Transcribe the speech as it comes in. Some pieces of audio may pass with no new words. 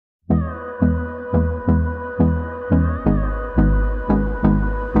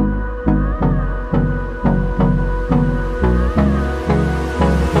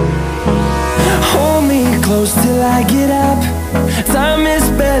close till I get up. Time is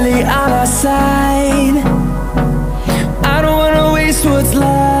barely on our side. I don't wanna waste what's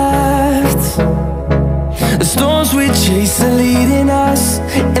left. The storms we chase are leading us,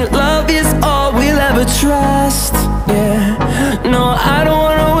 and love is all we'll ever trust. Yeah, no, I don't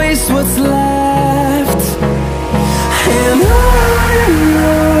wanna waste what's left. And on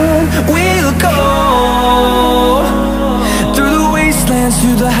we'll go, through the wastelands,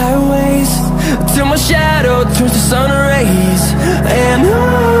 through the highways, till my shadow turns to sun rays. And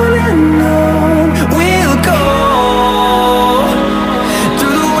on we'll go,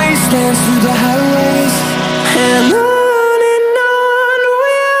 through the wastelands, through the highways, and on we'll go.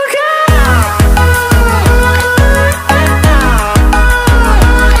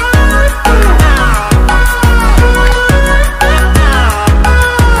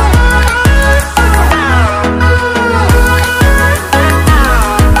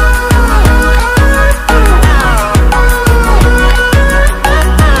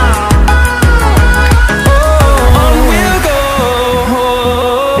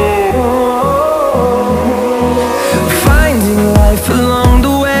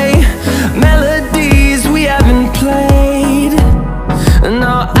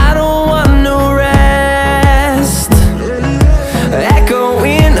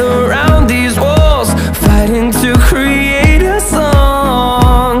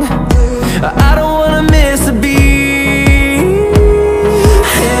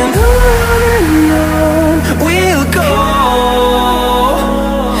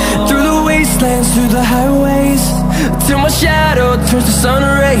 Through the highways, till my shadow turns to sun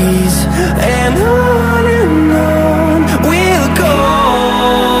rays. And on we'll go,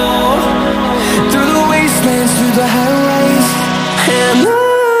 through the wastelands, through the highways, and on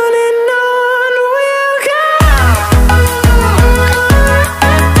we'll go.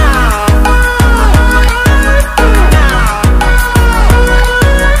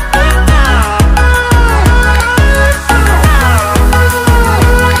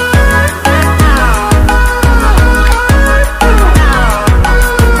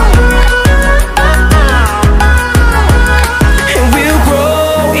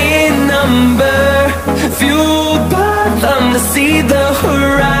 See the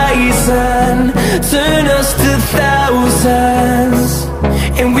horizon turn us to thousands,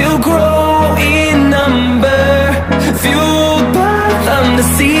 and we'll grow in number, fueled by them. To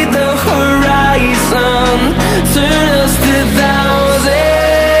see the horizon turn us to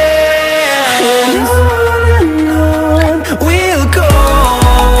thousands, and on we'll go,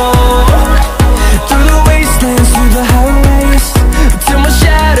 through the wastelands, through the highways, till my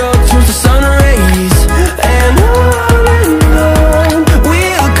shadow turns to sun rays. And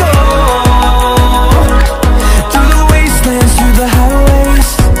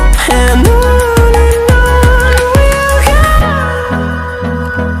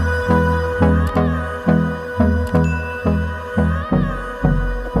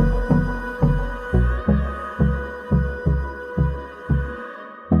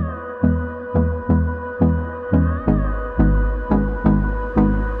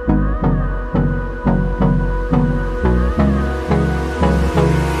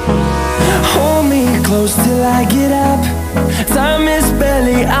close till I get up. Time is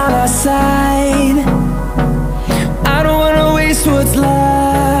barely on our side. I don't wanna waste what's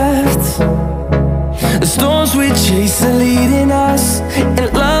left. The storms we chase are leading us, and